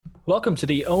Welcome to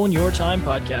the Own Your Time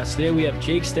podcast. Today we have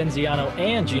Jake Stenziano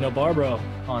and Gino Barbaro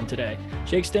on today.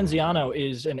 Jake Stenziano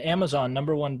is an Amazon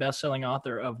 #1 best-selling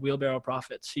author of Wheelbarrow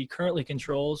Profits. He currently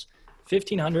controls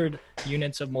 1,500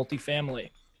 units of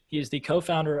multifamily. He is the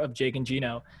co-founder of Jake and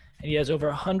Gino, and he has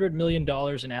over $100 million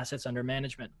in assets under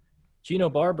management. Gino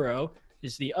Barbaro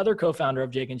is the other co-founder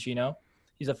of Jake and Gino.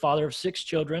 He's a father of 6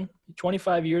 children,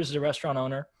 25 years as a restaurant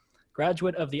owner,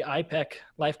 graduate of the IPEC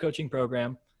life coaching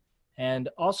program, and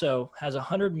also has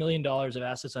 $100 million of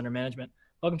assets under management.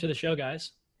 Welcome to the show,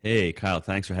 guys. Hey, Kyle.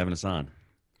 Thanks for having us on.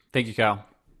 Thank you, Kyle.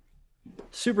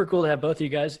 Super cool to have both of you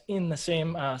guys in the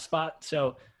same spot.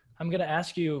 So I'm going to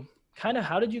ask you kind of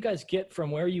how did you guys get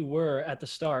from where you were at the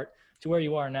start to where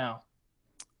you are now?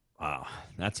 Wow,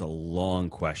 that's a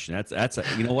long question. That's a,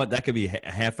 you know what? That could be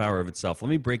a half hour of itself. Let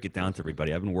me break it down to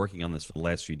everybody. I've been working on this for the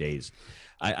last few days.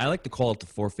 I like to call it the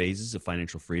 4 phases of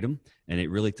financial freedom, and it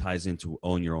really ties into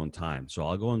own your own time. So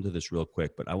I'll go into this real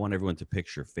quick, but I want everyone to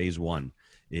picture phase 1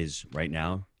 is right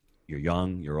now, you're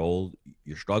young, you're old,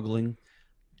 you're struggling.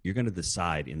 You're going to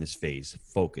decide in this phase,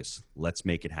 focus, let's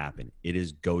make it happen. It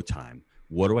is go time.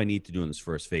 What do I need to do in this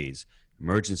first phase?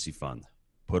 Emergency fund.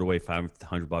 Put away $500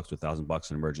 to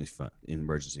 $1,000 in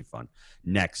emergency fund.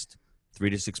 Next, 3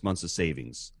 to 6 months of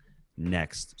savings.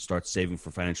 Next, start saving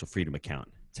for financial freedom account,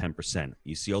 10%.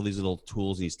 You see all these little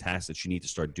tools, these tasks that you need to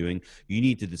start doing. You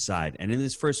need to decide. And in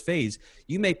this first phase,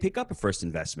 you may pick up a first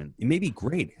investment. It may be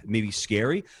great. It may be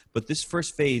scary, but this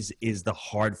first phase is the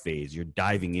hard phase. You're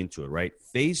diving into it, right?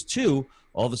 Phase 2,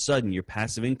 all of a sudden, your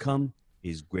passive income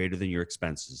is greater than your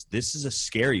expenses. This is a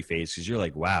scary phase because you're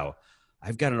like, wow,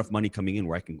 I've got enough money coming in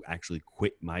where I can actually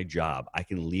quit my job. I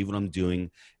can leave what I'm doing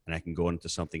and I can go into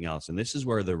something else. And this is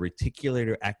where the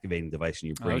reticulator activating device in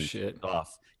your brain is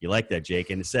off. You like that, Jake?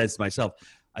 And it says to myself,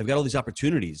 I've got all these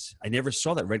opportunities. I never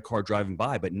saw that red car driving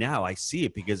by, but now I see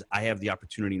it because I have the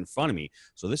opportunity in front of me.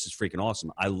 So this is freaking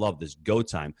awesome. I love this go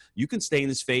time. You can stay in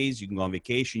this phase. You can go on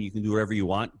vacation. You can do whatever you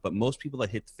want. But most people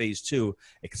that hit phase 2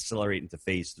 accelerate into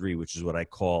phase 3, which is what I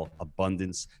call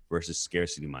abundance versus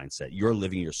scarcity mindset. You're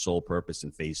living your sole purpose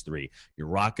in phase 3. You're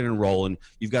rocking and rolling.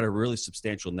 You've got a really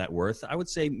substantial net worth. I would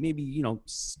say maybe,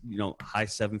 high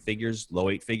 7 figures, low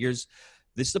 8 figures.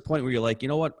 This is the point where you're like, you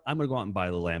know what? I'm going to go out and buy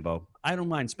the Lambo. I don't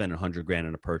mind spending $100,000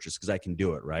 on a purchase because I can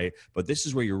do it, right? But this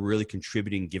is where you're really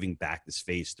contributing, giving back, this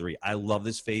phase 3. I love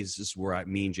this phase. This is where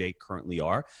me and Jake currently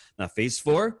are. Now, phase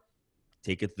 4,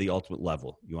 take it to the ultimate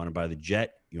level. You want to buy the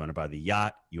jet. You want to buy the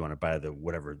yacht. You want to buy the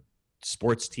whatever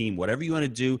sports team, whatever you want to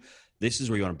do. This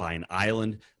is where you want to buy an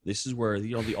island. This is where,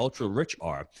 the ultra rich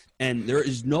are. And there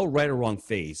is no right or wrong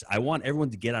phase. I want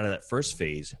everyone to get out of that first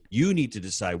phase. You need to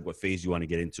decide what phase you want to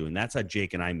get into. And that's how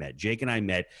Jake and I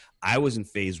met. I was in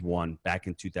phase 1 back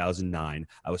in 2009.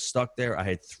 I was stuck there. I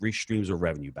had 3 streams of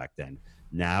revenue back then.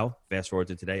 Now, fast forward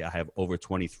to today, I have over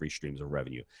 23 streams of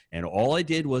revenue. And all I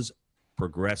did was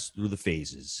progress through the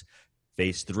phases.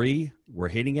 Phase 3, we're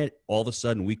hitting it. All of a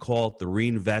sudden, we call it the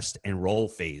reinvest and roll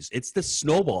phase. It's the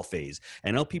snowball phase.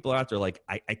 And now people are out there like,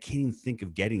 I can't even think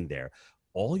of getting there.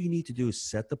 All you need to do is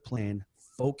set the plan,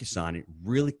 focus on it,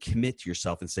 really commit to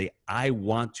yourself and say, I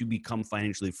want to become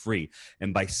financially free.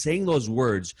 And by saying those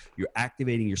words, you're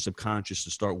activating your subconscious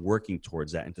to start working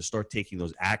towards that and to start taking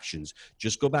those actions.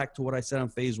 Just go back to what I said on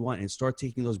phase 1 and start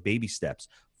taking those baby steps.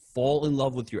 Fall in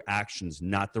love with your actions,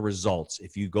 not the results.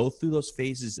 If you go through those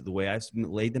phases the way I've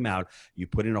laid them out, you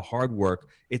put in a hard work,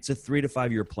 it's a 3 to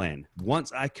 5 year plan.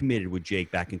 Once I committed with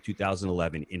Jake back in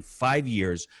 2011, in 5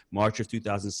 years, March of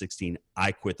 2016,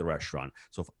 I quit the restaurant.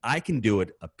 So if I can do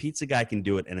it, a pizza guy can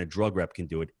do it, and a drug rep can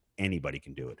do it, anybody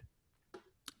can do it.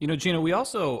 Gino, we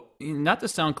also, not to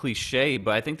sound cliche,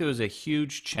 but I think there was a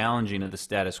huge challenging of the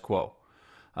status quo.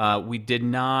 We did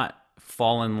not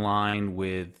fall in line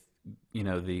with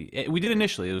we did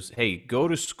initially. It was, hey, go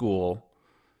to school,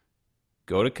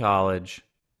 go to college,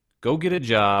 go get a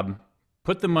job,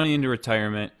 put the money into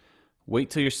retirement, wait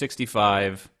till you're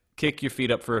 65, kick your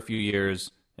feet up for a few years,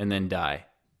 and then die.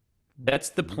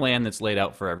 That's the plan that's laid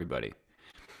out for everybody.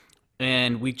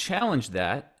 And we challenged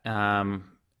that.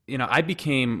 I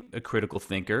became a critical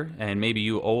thinker, and maybe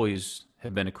you always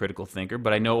have been a critical thinker,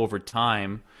 but I know over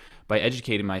time, by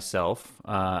educating myself,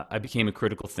 I became a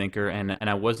critical thinker, and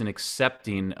I wasn't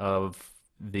accepting of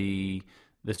the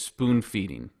spoon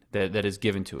feeding that is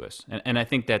given to us. And I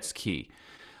think that's key.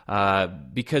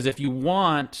 Because if you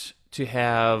want to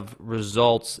have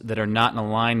results that are not in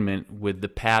alignment with the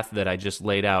path that I just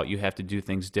laid out, you have to do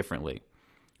things differently.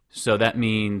 So that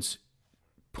means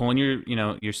pulling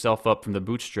yourself up from the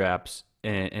bootstraps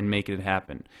and making it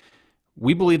happen.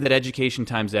 We believe that education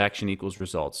times action equals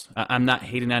results. I'm not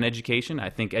hating on education. I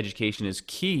think education is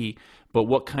key, but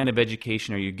what kind of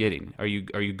education are you getting? Are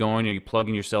you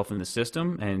plugging yourself in the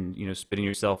system and, spitting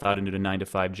yourself out into a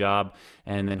 9-to-5 job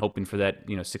and then hoping for that,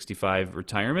 65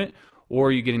 retirement? Or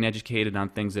are you getting educated on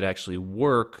things that actually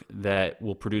work, that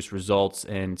will produce results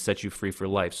and set you free for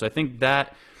life? So I think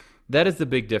that is the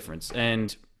big difference.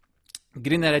 And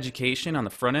getting that education on the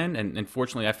front end, and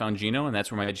fortunately I found Gino, and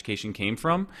that's where my education came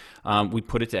from. We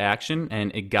put it to action,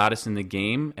 and it got us in the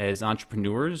game as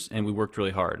entrepreneurs, and we worked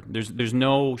really hard. There's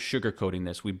no sugarcoating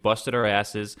this. We busted our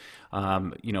asses,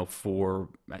 for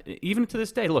even to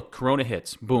this day. Look, Corona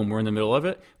hits, boom, we're in the middle of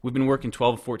it. We've been working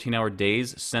 12, 14-hour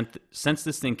days since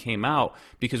this thing came out,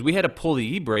 because we had to pull the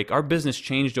e-brake. Our business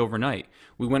changed overnight.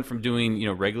 We went from doing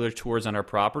regular tours on our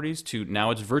properties to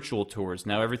now it's virtual tours.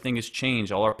 Now everything has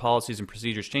changed. All our policies and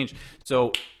procedures changed.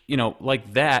 So,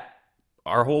 like that,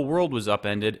 our whole world was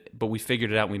upended, but we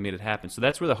figured it out and we made it happen. So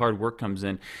that's where the hard work comes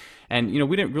in. And,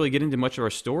 we didn't really get into much of our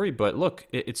story, but look,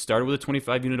 it started with a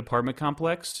 25-unit apartment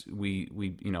complex. We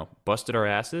busted our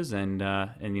asses, and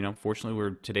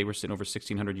fortunately today we're sitting over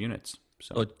 1,600 units.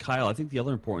 So, Kyle, I think the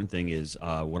other important thing is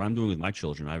what I'm doing with my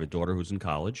children. I have a daughter who's in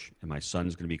college, and my son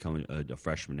is going to become a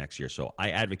freshman next year. So I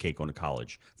advocate going to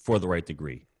college for the right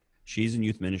degree. She's in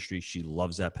youth ministry. She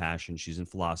loves that passion. She's in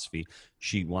philosophy.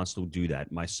 She wants to do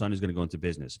that. My son is going to go into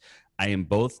business. I am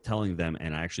both telling them,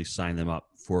 and I actually signed them up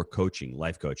for coaching,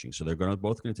 life coaching. So they're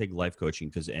both going to take life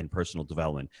coaching and personal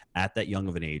development at that young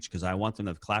of an age, because I want them to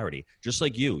have clarity. Just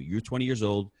like you. You're 20 years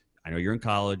old. I know you're in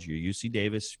college. You're UC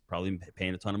Davis, probably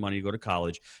paying a ton of money to go to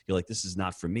college. You're like, this is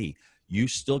not for me. You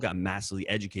still got massively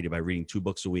educated by reading 2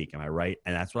 books a week. Am I right?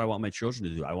 And that's what I want my children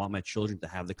to do. I want my children to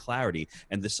have the clarity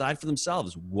and decide for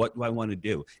themselves, what do I want to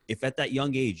do? If at that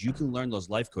young age you can learn those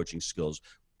life coaching skills,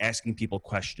 asking people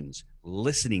questions,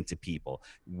 listening to people,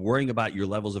 worrying about your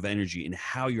levels of energy and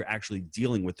how you're actually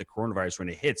dealing with the coronavirus when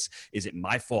it hits. Is it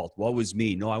my fault? Woe is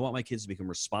me? No, I want my kids to become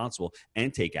responsible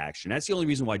and take action. That's the only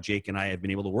reason why Jake and I have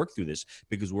been able to work through this,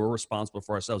 because we're responsible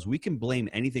for ourselves. We can blame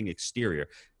anything exterior.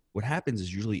 What happens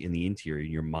is usually in the interior,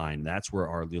 in your mind. That's where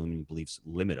our limiting beliefs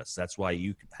limit us. That's why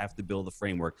you have to build a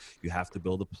framework. You have to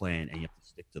build a plan, and you have to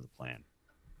stick to the plan.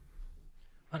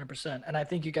 100%. And I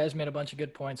think you guys made a bunch of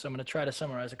good points. So I'm going to try to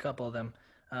summarize a couple of them.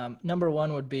 Number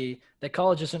one would be that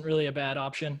college isn't really a bad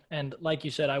option. And like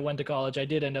you said, I went to college. I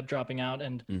did end up dropping out.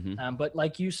 And but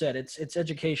like you said, it's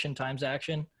education times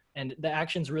action. And the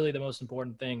action's really the most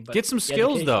important thing. But get some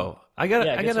skills, though. I got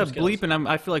a bleep, and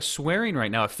I feel like swearing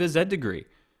right now. A phys ed degree.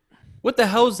 What the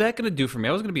hell is that going to do for me?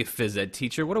 I was going to be a phys ed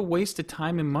teacher. What a waste of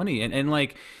time and money.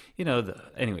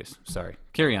 Anyways, sorry.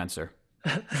 Carry on, sir.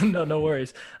 No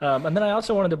worries. And then I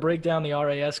also wanted to break down the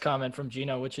RAS comment from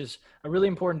Gino, which is a really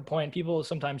important point. People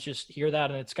sometimes just hear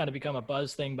that and it's kind of become a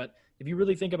buzz thing. But if you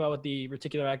really think about what the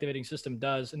reticular activating system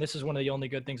does, and this is one of the only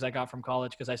good things I got from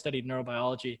college because I studied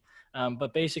neurobiology.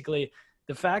 But basically,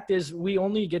 the fact is we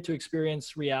only get to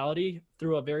experience reality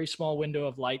through a very small window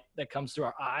of light that comes through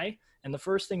our eye. And the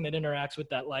first thing that interacts with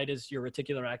that light is your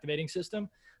reticular activating system.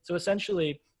 So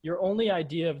essentially, your only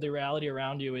idea of the reality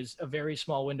around you is a very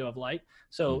small window of light.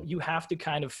 So you have to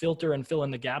kind of filter and fill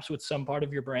in the gaps with some part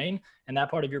of your brain. And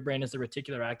that part of your brain is the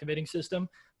reticular activating system.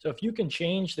 So if you can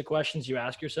change the questions you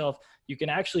ask yourself, you can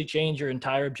actually change your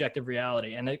entire objective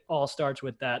reality. And it all starts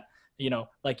with that,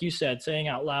 like you said, saying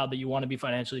out loud that you want to be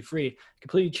financially free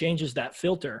completely changes that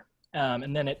filter.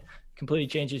 And then it completely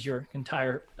changes your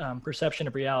entire perception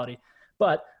of reality.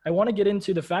 But I want to get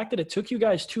into the fact that it took you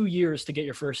guys 2 years to get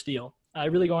your first deal. I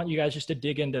really want you guys just to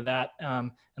dig into that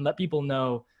and let people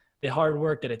know the hard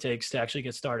work that it takes to actually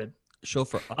get started. So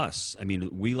for us,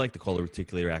 we like to call the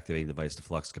reticular activating device the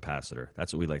flux capacitor.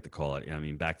 That's what we like to call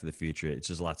it. Back to the Future, it's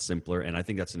just a lot simpler. And I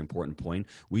think that's an important point.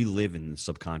 We live in the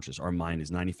subconscious. Our mind is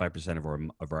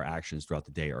 95% of our actions throughout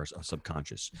the day are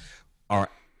subconscious.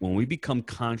 When we become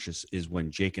conscious is when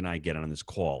Jake and I get on this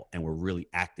call and we're really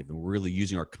active and we're really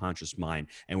using our conscious mind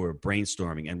and we're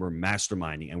brainstorming and we're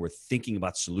masterminding and we're thinking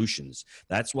about solutions.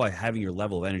 That's why having your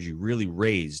level of energy really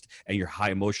raised and your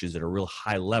high emotions at a real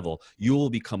high level, you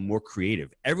will become more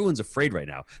creative. Everyone's afraid right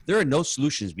now. There are no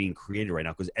solutions being created right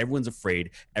now because everyone's afraid.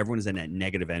 Everyone is in that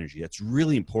negative energy. That's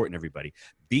really important, everybody.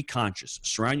 Be conscious.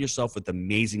 Surround yourself with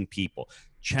amazing people.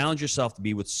 Challenge yourself to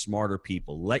be with smarter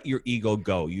people. Let your ego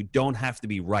go. You don't have to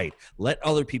be right. Let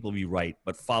other people be right,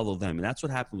 but follow them. And that's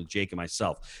what happened with Jake and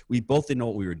myself. We both didn't know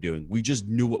what we were doing. We just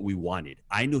knew what we wanted.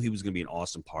 I knew he was going to be an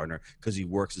awesome partner because he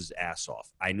works his ass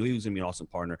off. I knew he was going to be an awesome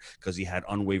partner because he had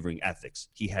unwavering ethics.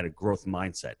 He had a growth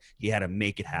mindset. He had to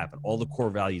make it happen. All the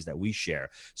core values that we share.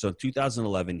 So in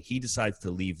 2011, he decided to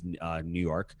leave New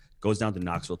York, goes down to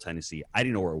Knoxville, Tennessee. I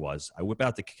didn't know where it was. I whip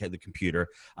out the computer.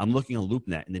 I'm looking on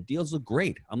LoopNet, and the deals look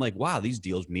great. I'm like, wow, these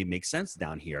deals make sense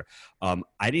down here. I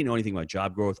didn't know anything about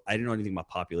job growth. I didn't know anything about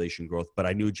population growth, but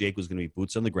I knew Jake was going to be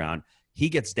boots on the ground. He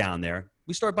gets down there.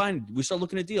 We start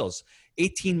looking at deals.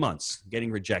 18 months getting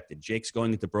rejected. Jake's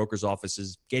going into brokers'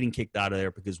 offices, getting kicked out of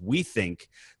there because we think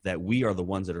that we are the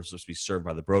ones that are supposed to be served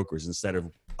by the brokers instead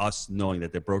of us knowing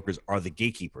that the brokers are the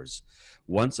gatekeepers.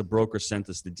 Once a broker sent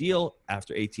us the deal,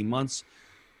 after 18 months,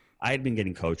 I had been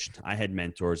getting coached. I had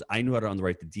mentors. I knew how to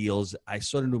underwrite the deals. I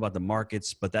sort of knew about the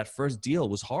markets, but that first deal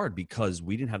was hard because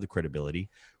we didn't have the credibility.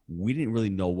 We didn't really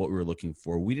know what we were looking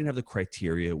for. We didn't have the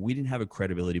criteria. We didn't have a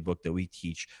credibility book that we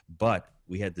teach, but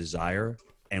we had desire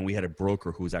and we had a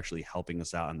broker who was actually helping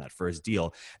us out on that first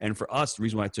deal. And for us, the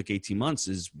reason why it took 18 months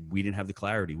is we didn't have the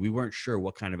clarity. We weren't sure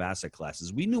what kind of asset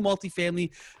classes. We knew multifamily,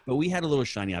 but we had a little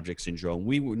shiny object syndrome.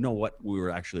 We would know what we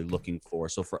were actually looking for.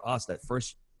 So for us, that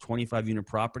first 25 unit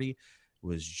property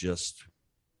was just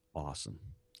awesome.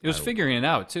 It was figuring it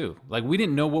out too. Like we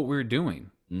didn't know what we were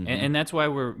doing. Mm-hmm. And that's why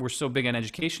we're so big on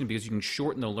education, because you can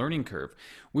shorten the learning curve.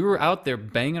 We were out there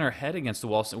banging our head against the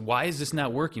wall saying, why is this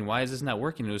not working? Why is this not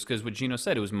working? It was because what Gino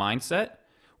said, it was mindset.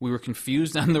 We were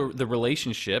confused on the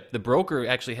relationship. The broker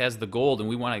actually has the gold, and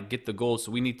we want to get the gold,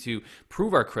 so we need to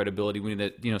prove our credibility. We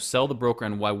need to sell the broker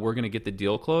on why we're going to get the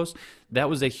deal closed. That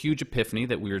was a huge epiphany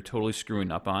that we were totally screwing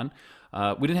up on.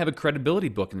 We didn't have a credibility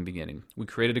book in the beginning. We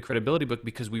created a credibility book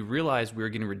because we realized we were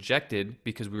getting rejected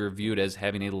because we were viewed as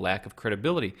having a lack of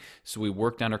credibility. So we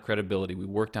worked on our credibility. We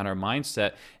worked on our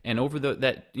mindset. And over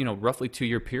that roughly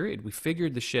 2-year period, we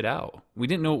figured the shit out. We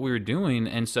didn't know what we were doing.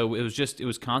 And so it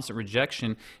was constant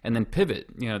rejection and then pivot.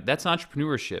 That's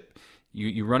entrepreneurship.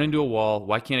 You run into a wall.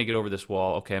 Why can't I get over this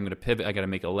wall? Okay, I'm going to pivot. I got to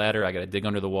make a ladder. I got to dig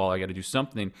under the wall. I got to do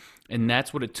something. And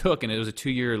that's what it took. And it was a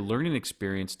 2-year learning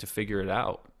experience to figure it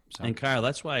out. So. And Kyle,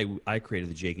 that's why I created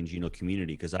the Jake and Gino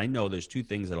community, because I know there's 2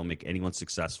 things that'll make anyone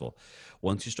successful.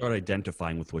 Once you start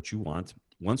identifying with what you want,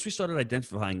 once we started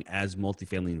identifying as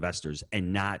multifamily investors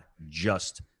and not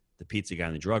just the pizza guy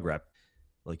and the drug rep,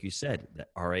 like you said, that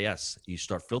RAS, you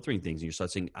start filtering things and you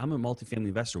start saying, I'm a multifamily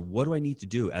investor. What do I need to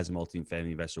do as a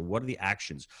multifamily investor? What are the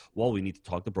actions? Well, we need to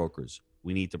talk to brokers.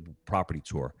 We need to property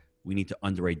tour. We need to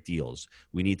underwrite deals.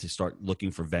 We need to start looking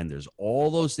for vendors.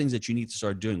 All those things that you need to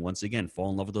start doing. Once again,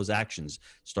 fall in love with those actions.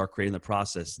 Start creating the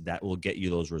process that will get you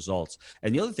those results.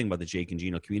 And the other thing about the Jake and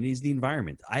Gino community is the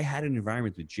environment. I had an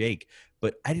environment with Jake,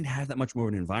 but I didn't have that much more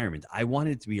of an environment. I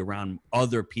wanted to be around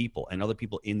other people and other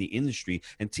people in the industry.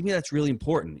 And to me, that's really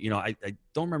important. I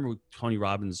don't remember Tony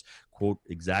Robbins' quote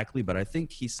exactly, but I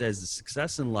think he says the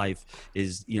success in life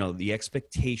is, the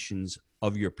expectations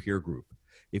of your peer group.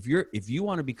 If you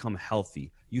want to become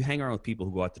healthy, you hang around with people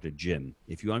who go out to the gym.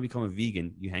 If you want to become a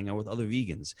vegan, you hang out with other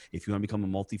vegans. If you want to become a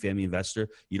multifamily investor,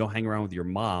 you don't hang around with your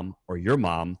mom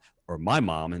or my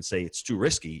mom and say it's too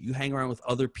risky. You hang around with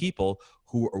other people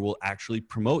who will actually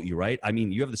promote you, right? I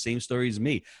mean, you have the same story as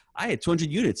me. I had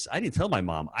 200 units. I didn't tell my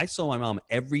mom. I saw my mom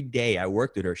every day I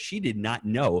worked with her. She did not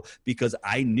know because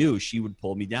I knew she would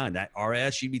pull me down. That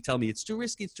RS, she'd be telling me, it's too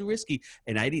risky, it's too risky.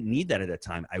 And I didn't need that at that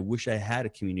time. I wish I had a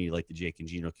community like the Jake and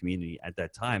Gino community at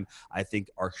that time. I think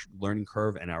our learning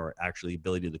curve and our actually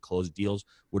ability to close deals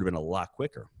would have been a lot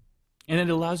quicker. And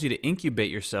it allows you to incubate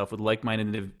yourself with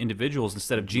like-minded individuals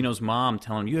instead of Gino's mom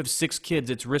telling him, you have 6 kids,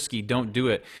 it's risky, don't do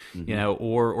it. Mm-hmm.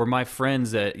 Or my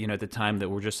friends that, at the time that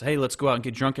were just, hey, let's go out and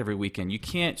get drunk every weekend. You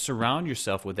can't surround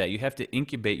yourself with that. You have to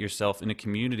incubate yourself in a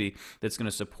community that's going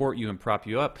to support you and prop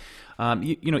you up.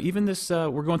 Even this,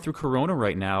 we're going through Corona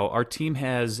right now. Our team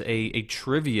has a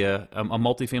trivia, a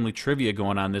multifamily trivia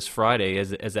going on this Friday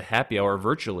as a happy hour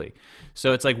virtually.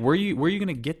 So it's like, where are you going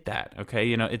to get that?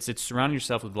 Okay. It's surrounding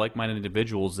yourself with like-minded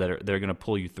individuals that are going to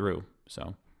pull you through.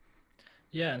 So.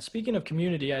 Yeah. And speaking of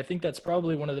community, I think that's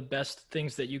probably one of the best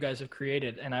things that you guys have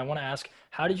created. And I want to ask,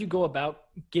 how did you go about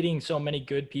getting so many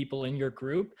good people in your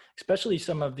group, especially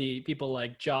some of the people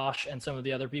like Josh and some of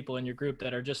the other people in your group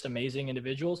that are just amazing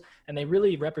individuals and they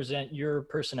really represent your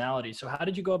personality. So how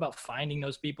did you go about finding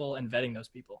those people and vetting those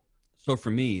people? So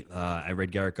for me, I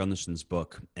read Garrett Gunderson's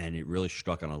book and it really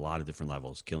struck on a lot of different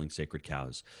levels, Killing Sacred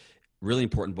Cows. Really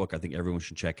important book. I think everyone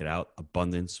should check it out.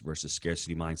 Abundance versus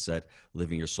scarcity mindset,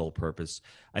 living your soul purpose.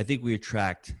 I think we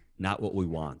attract not what we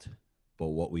want, but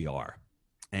what we are.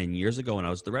 And years ago when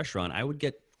I was at the restaurant, I would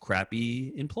get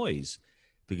crappy employees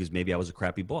because maybe I was a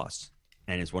crappy boss.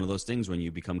 And it's one of those things when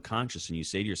you become conscious and you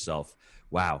say to yourself,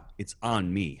 wow, it's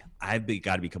on me. I've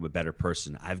got to become a better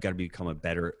person. I've got to become a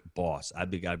better boss. I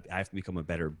have to become a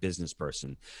better business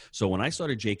person. So when I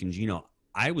started Jake and Gino,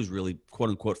 I was really,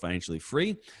 quote unquote, financially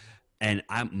free. And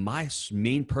my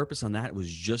main purpose on that was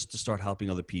just to start helping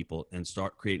other people and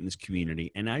start creating this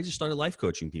community. And I just started life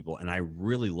coaching people, and I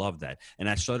really loved that. And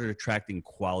I started attracting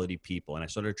quality people, and I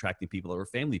started attracting people that were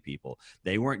family people.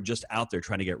 They weren't just out there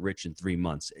trying to get rich in 3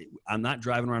 months. I'm not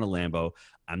driving around a Lambo.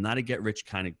 I'm not a get rich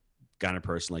kind of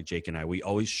person like Jake and I. We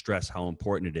always stress how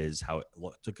important it is, how it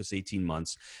took us 18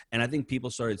 months. And I think people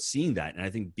started seeing that. And I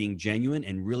think being genuine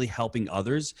and really helping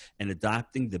others and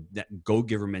adopting that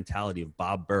go-giver mentality of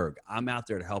Bob Berg. I'm out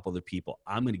there to help other people.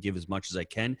 I'm going to give as much as I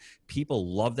can.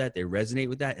 People love that. They resonate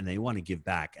with that, and they want to give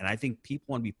back. And I think people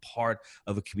want to be part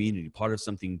of a community, part of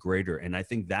something greater. And I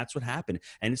think that's what happened.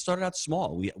 And it started out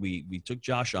small. We took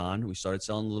Josh on. We started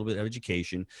selling a little bit of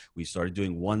education. We started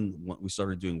doing one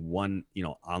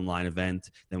online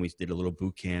event. Then we did a little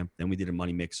boot camp. Then we did a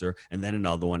money mixer, and then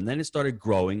another one. And then it started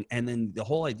growing. And then the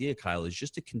whole idea, Kyle, is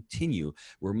just to continue.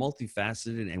 We're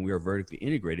multifaceted and we are vertically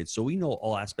integrated. So we know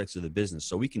all aspects of the business.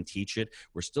 So we can teach it.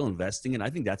 We're still investing. And I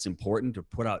think that's important to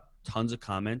put out tons of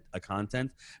content.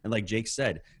 And like Jake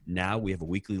said, now we have a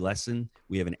weekly lesson.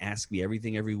 We have an Ask Me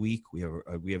Everything every week. We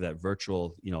have that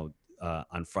virtual,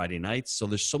 on Friday nights. So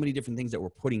there's so many different things that we're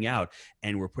putting out,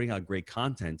 and we're putting out great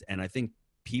content. And I think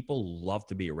people love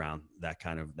to be around that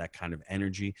kind of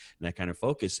energy and that kind of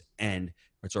focus. And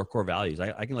it's our core values.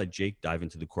 I can let Jake dive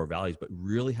into the core values, but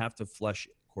really have to flesh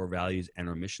core values and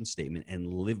our mission statement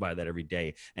and live by that every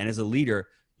day. And as a leader,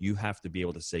 you have to be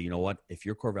able to say, you know what, if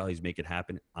your core values make it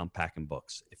happen, I'm packing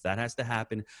books. If that has to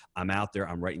happen, I'm out there,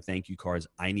 I'm writing thank you cards.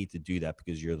 I need to do that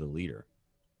because you're the leader.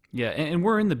 Yeah, and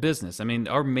we're in the business. I mean,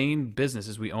 our main business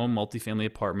is we own multifamily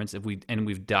apartments.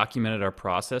 We've documented our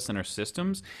process and our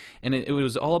systems, and it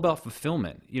was all about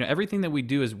fulfillment. Everything that we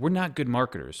do is, we're not good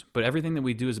marketers, but everything that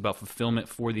we do is about fulfillment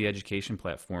for the education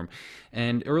platform.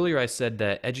 And earlier I said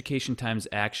that education times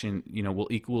action, will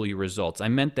equal your results. I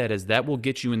meant that as that will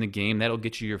get you in the game, that'll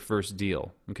get you your first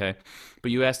deal. Okay, but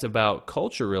you asked about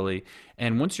culture, really,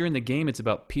 and once you're in the game, it's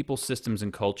about people, systems,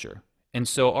 and culture. And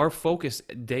so our focus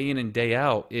day in and day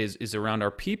out is around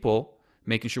our people,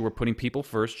 making sure we're putting people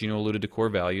first. Gino alluded to core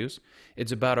values.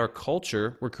 It's about our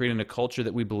culture. We're creating a culture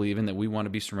that we believe in, that we want to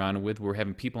be surrounded with. We're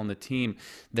having people on the team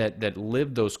that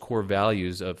live those core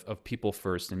values of people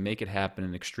first and make it happen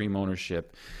in extreme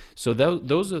ownership. So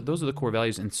those are the core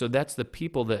values. And so that's the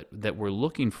people that we're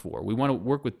looking for. We want to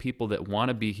work with people that want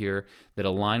to be here, that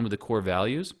align with the core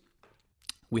values.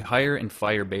 We hire and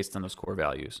fire based on those core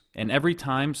values. And every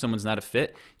time someone's not a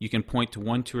fit, you can point to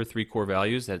 1, 2, or 3 core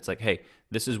values that it's like, hey,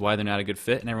 this is why they're not a good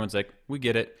fit. And everyone's like, we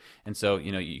get it. And so,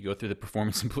 you go through the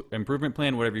performance improvement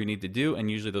plan, whatever you need to do.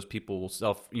 And usually those people will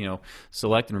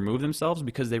select and remove themselves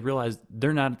because they realize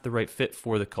they're not the right fit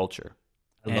for the culture.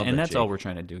 And that's all we're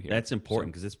trying to do here. That's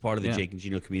important because it's part of the Jake and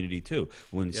Gino community too.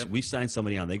 When we sign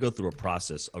somebody on, they go through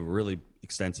a really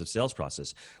extensive sales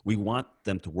process. We want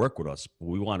them to work with us, but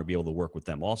we want to be able to work with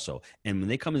them also. And when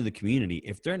they come into the community,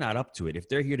 if they're not up to it, if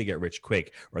they're here to get rich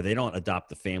quick, or they don't adopt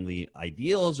the family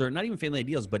ideals, or not even family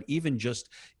ideals, but even just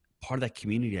part of that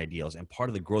community ideals and part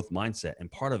of the growth mindset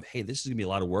and part of, hey, this is gonna be a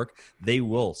lot of work, they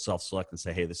will self-select and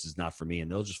say, hey, this is not for me.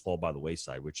 And they'll just fall by the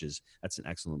wayside, that's an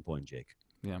excellent point, Jake.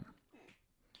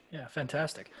 Yeah,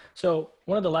 fantastic. So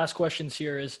one of the last questions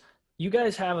here is, you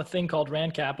guys have a thing called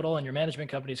Rand Capital, and your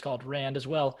management company is called Rand as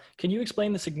well. Can you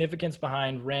explain the significance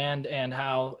behind Rand and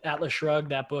how Atlas Shrugged,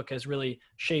 that book, has really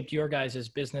shaped your guys'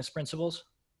 business principles?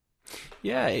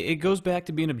 Yeah, it goes back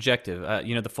to being objective.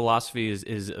 The philosophy is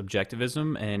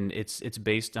objectivism, and it's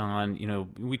based on,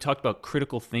 we talked about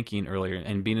critical thinking earlier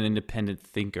and being an independent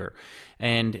thinker.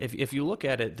 And if you look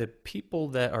at it, the people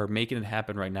that are making it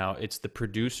happen right now, it's the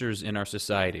producers in our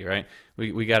society, right?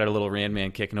 We got our little Rand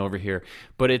man kicking over here,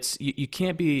 but it's you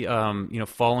can't be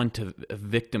fall into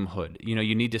victimhood.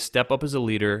 You need to step up as a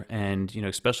leader, and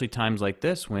especially times like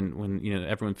this when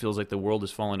everyone feels like the world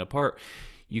is falling apart.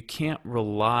 You can't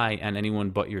rely on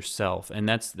anyone but yourself. And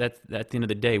that's at the end of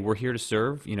the day, we're here to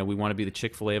serve. We want to be the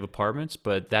Chick-fil-A of apartments,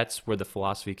 but that's where the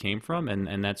philosophy came from.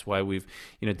 And that's why we've,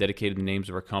 dedicated the names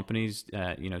of our companies,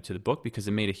 to the book, because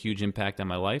it made a huge impact on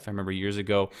my life. I remember years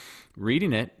ago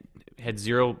reading it, had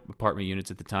 0 apartment units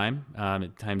at the time. At the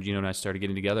time Gino and I started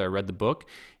getting together, I read the book.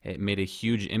 It made a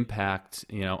huge impact,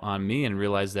 on me, and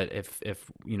realized that if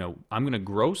I'm going to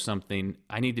grow something,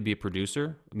 I need to be a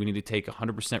producer. We need to take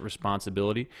 100%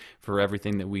 responsibility for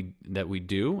everything that we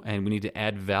do, and we need to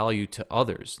add value to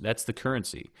others. That's the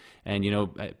currency. And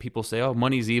people say, "Oh,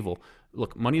 money's evil."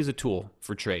 Look, money is a tool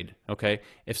for trade, okay?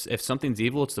 If something's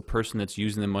evil, it's the person that's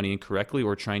using the money incorrectly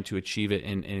or trying to achieve it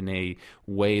in a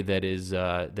way that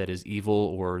is evil,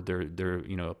 or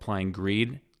they're applying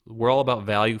greed. We're all about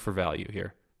value for value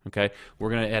here. Okay,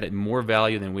 we're going to add more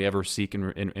value than we ever seek in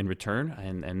return,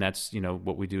 and that's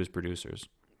what we do as producers.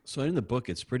 So in the book,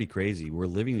 it's pretty crazy. We're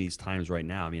living these times right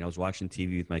now. I mean, I was watching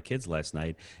TV with my kids last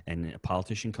night, and a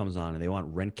politician comes on, and they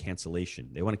want rent cancellation.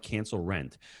 They want to cancel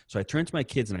rent. So I turned to my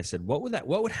kids and I said, "What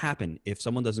would happen if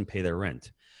someone doesn't pay their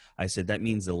rent?" I said, "That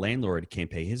means the landlord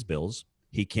can't pay his bills.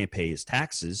 He can't pay his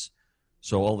taxes.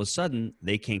 So all of a sudden,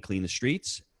 they can't clean the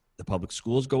streets. The public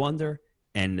schools go under,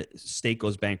 and state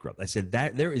goes bankrupt." I said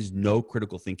that there is no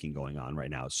critical thinking going on right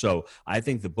now. So I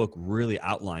think the book really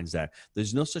outlines that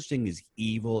there's no such thing as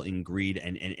evil and greed,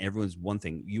 and everyone's one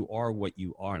thing. You are what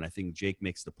you are. And I think Jake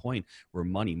makes the point where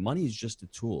money is just a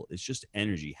tool. It's just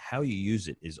energy. How you use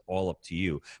it is all up to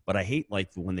you. But I hate like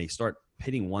when they start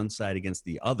pitting one side against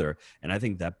the other. And I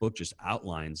think that book just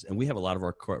outlines, and we have a lot of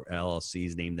our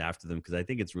LLCs named after them because I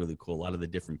think it's really cool. A lot of the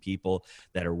different people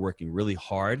that are working really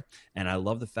hard. And I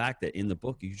love the fact that in the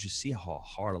book, you just see how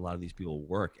hard a lot of these people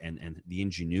work and the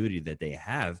ingenuity that they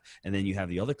have. And then you have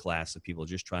the other class of people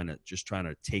just trying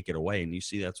to take it away. And you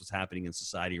see that's what's happening in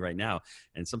society right now.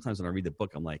 And sometimes when I read the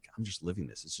book, I'm like, I'm just living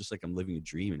this. It's just like I'm living a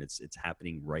dream, and it's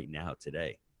happening right now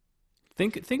today.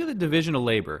 Think of the division of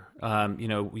labor.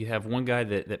 We have one guy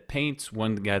that paints,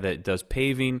 one guy that does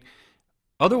paving.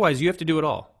 Otherwise, you have to do it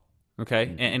all, okay?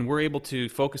 Mm-hmm. And we're able to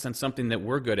focus on something that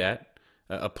we're good at,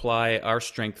 apply our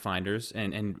strength finders,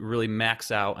 and really max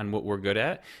out on what we're good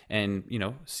at, and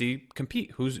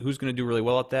compete. Who's going to do really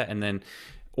well at that, and then,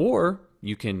 or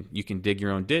you can dig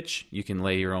your own ditch, you can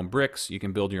lay your own bricks, you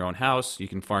can build your own house, you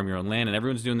can farm your own land, and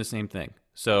everyone's doing the same thing.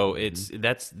 So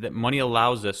that money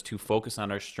allows us to focus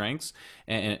on our strengths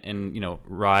and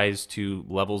rise to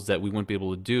levels that we wouldn't be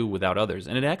able to do without others.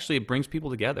 And it brings people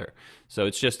together. So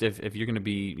it's just if you're going to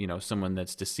be someone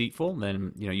that's deceitful,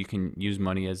 then you can use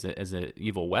money as an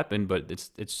evil weapon, but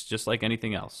it's just like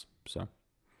anything else. So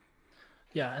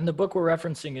yeah, and the book we're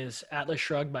referencing is Atlas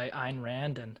Shrugged by Ayn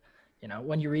Rand, and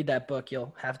when you read that book,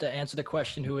 you'll have to answer the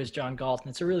question, who is John Galton?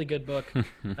 It's a really good book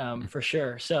for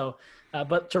sure. So,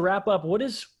 but to wrap up, what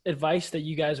is advice that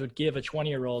you guys would give a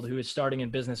 20-year-old who is starting in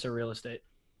business or real estate?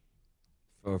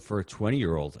 For a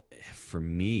 20-year-old, for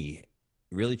me,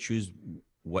 really choose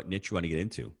what niche you want to get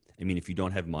into. I mean, if you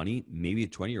don't have money, maybe a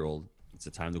 20-year-old, it's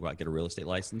a time to go out and get a real estate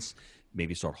license,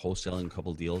 maybe start wholesaling a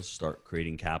couple deals, start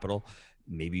creating capital.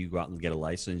 Maybe you go out and get a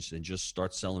license and just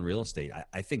start selling real estate.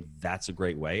 I think that's a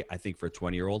great way. I think for a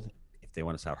 20-year-old, if they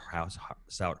want to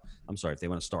if they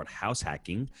want to start house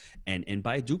hacking and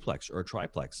buy a duplex or a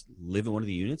triplex, live in one of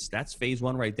the units, that's phase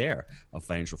one right there of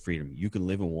financial freedom. You can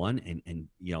live in one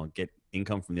and get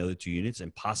income from the other 2 units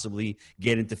and possibly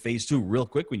get into phase two real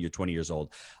quick when you're 20 years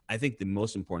old. I think the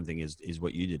most important thing is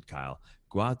what you did, Kyle.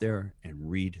 Go out there and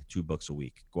read 2 books a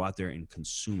week. Go out there and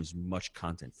consume as much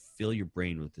content. Fill your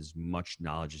brain with as much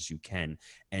knowledge as you can.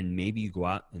 And maybe you go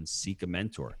out and seek a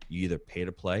mentor. You either pay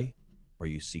to play or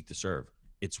you seek to serve.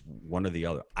 It's one or the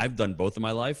other. I've done both in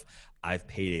my life. I've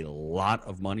paid a lot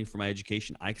of money for my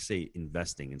education. I say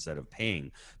investing instead of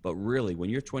paying. But really, when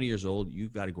you're 20 years old,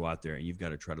 you've got to go out there and you've got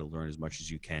to try to learn as much as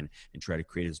you can and try to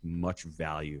create as much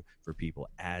value for people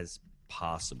as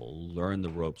possible. Learn the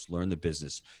ropes, learn the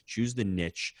business, choose the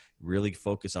niche, really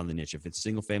focus on the niche. If it's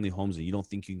single family homes and you don't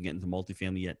think you can get into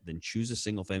multifamily yet, then choose a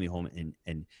single family home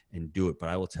and do it. But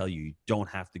I will tell you, you don't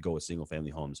have to go with single family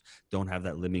homes. Don't have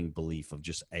that limiting belief of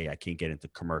just, hey, I can't get into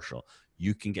commercial.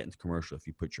 You can get into commercial if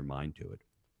you put your mind to it.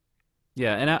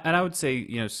 Yeah. And I would say,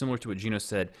 similar to what Gino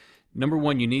said, number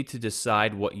one, you need to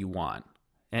decide what you want.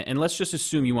 And let's just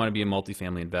assume you want to be a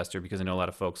multifamily investor, because I know a lot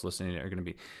of folks listening are going to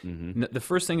be. Mm-hmm. The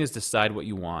first thing is decide what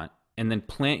you want and then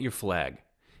plant your flag.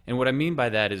 And what I mean by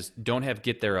that is don't have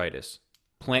get there-itis.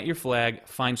 Plant your flag,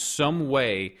 find some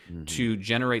way to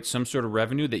generate some sort of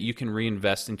revenue that you can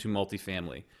reinvest into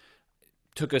multifamily.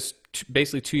 Took us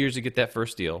basically 2 years to get that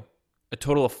first deal, a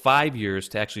total of 5 years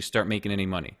to actually start making any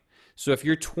money. So if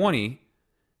you're 20,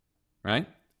 right,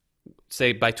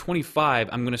 say by 25,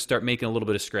 I'm going to start making a little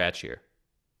bit of scratch here.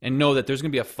 And know that there's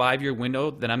going to be a 5-year window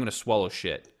that I'm going to swallow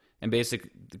shit. And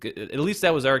at least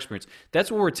that was our experience. That's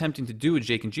what we're attempting to do with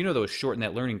Jake and Gino, though, is shorten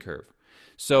that learning curve.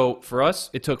 So for us,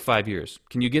 it took 5 years.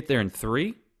 Can you get there in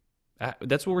 3?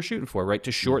 That's what we're shooting for, right?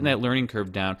 To shorten that learning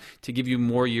curve down, to give you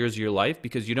more years of your life,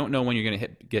 because you don't know when you're going to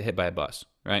get hit by a bus,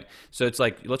 right? So it's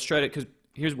like, let's try to, because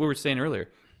here's what we were saying earlier.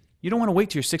 You don't want to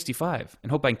wait till you're 65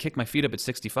 and hope I can kick my feet up at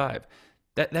 65.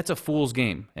 That's a fool's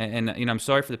game. And I'm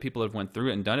sorry for the people that have went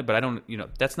through it and done it, but I don't,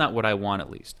 that's not what I want, at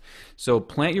least. So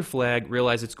plant your flag,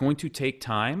 realize it's going to take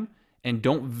time, and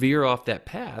don't veer off that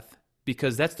path,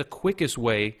 because that's the quickest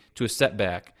way to a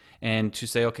setback and to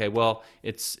say, okay, well,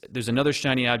 there's another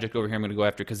shiny object over here I'm going to go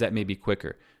after because that may be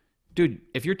quicker. Dude,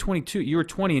 if you're 22, you were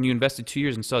 20 and you invested 2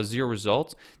 years and saw 0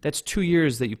 results, that's 2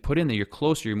 years that you put in that you're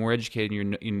closer, you're more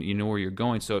educated, you know where you're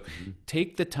going. So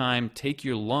take the time, take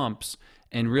your lumps,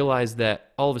 and realize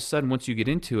that all of a sudden, once you get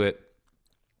into it,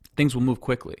 things will move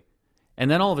quickly. And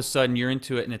then all of a sudden you're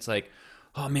into it and it's like,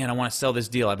 oh man, I want to sell this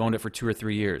deal. I've owned it for 2 or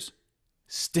 3 years.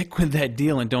 Stick with that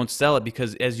deal and don't sell it,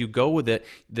 because as you go with it,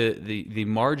 the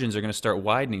margins are going to start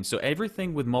widening. So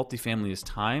everything with multifamily is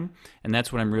time, and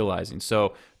that's what I'm realizing.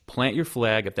 So plant your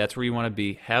flag if that's where you want to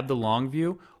be. Have the long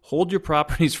view. Hold your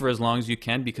properties for as long as you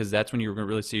can, because that's when you're going to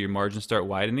really see your margins start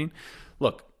widening.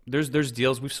 Look, there's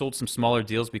deals. We've sold some smaller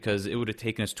deals because it would have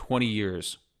taken us 20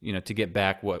 years, to get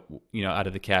back what, out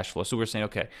of the cash flow. So we're saying,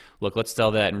 okay, look, let's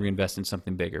sell that and reinvest in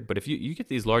something bigger. But if you get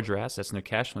these larger assets and they're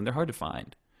cash flow, they're hard to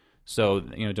find. So,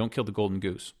 don't kill the golden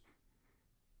goose.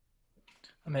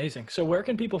 Amazing. So where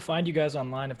can people find you guys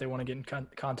online if they want to get in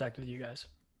contact with you guys?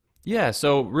 Yeah,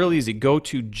 so real easy. Go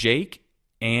to it's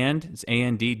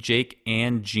A-N-D,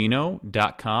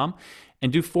 jakeandgino.com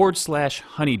and do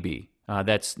 /honeybee.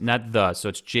 That's not the, so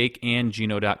it's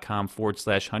jakeandgino.com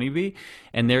 /honeybee.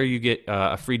 And there you get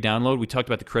a free download. We talked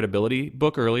about the credibility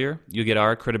book earlier. You get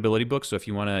our credibility book. So if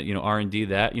you want to, R&D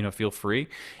that, feel free.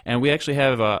 And we actually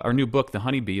have our new book, The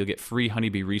Honeybee. You'll get free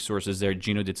Honeybee resources there.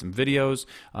 Gino did some videos.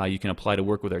 You can apply to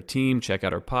work with our team, check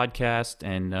out our podcast,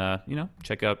 and,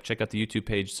 check out the YouTube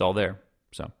page. It's all there.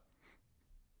 So.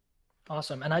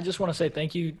 Awesome. And I just want to say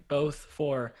thank you both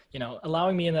for,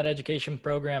 allowing me in that education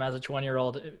program as a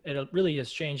 20-year-old. It really has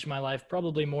changed my life,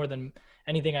 probably more than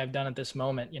anything I've done at this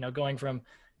moment, going from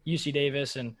UC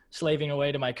Davis and slaving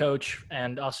away to my coach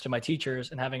and also to my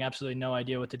teachers and having absolutely no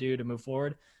idea what to do to move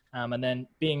forward. And then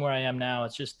being where I am now,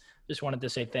 it's just wanted to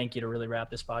say thank you to really wrap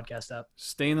this podcast up.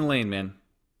 Stay in the lane, man.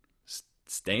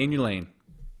 Stay in your lane.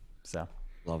 So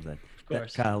love that. Of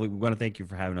course. Kyle, we want to thank you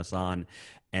for having us on,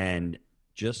 and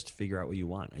just figure out what you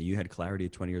want. You had clarity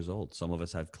at 20 years old. Some of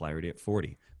us have clarity at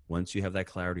 40. Once you have that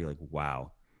clarity, you're like,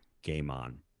 wow, game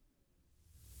on.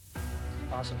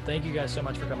 Awesome. Thank you guys so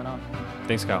much for coming on.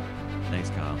 Thanks, Kyle. Thanks,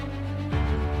 Kyle.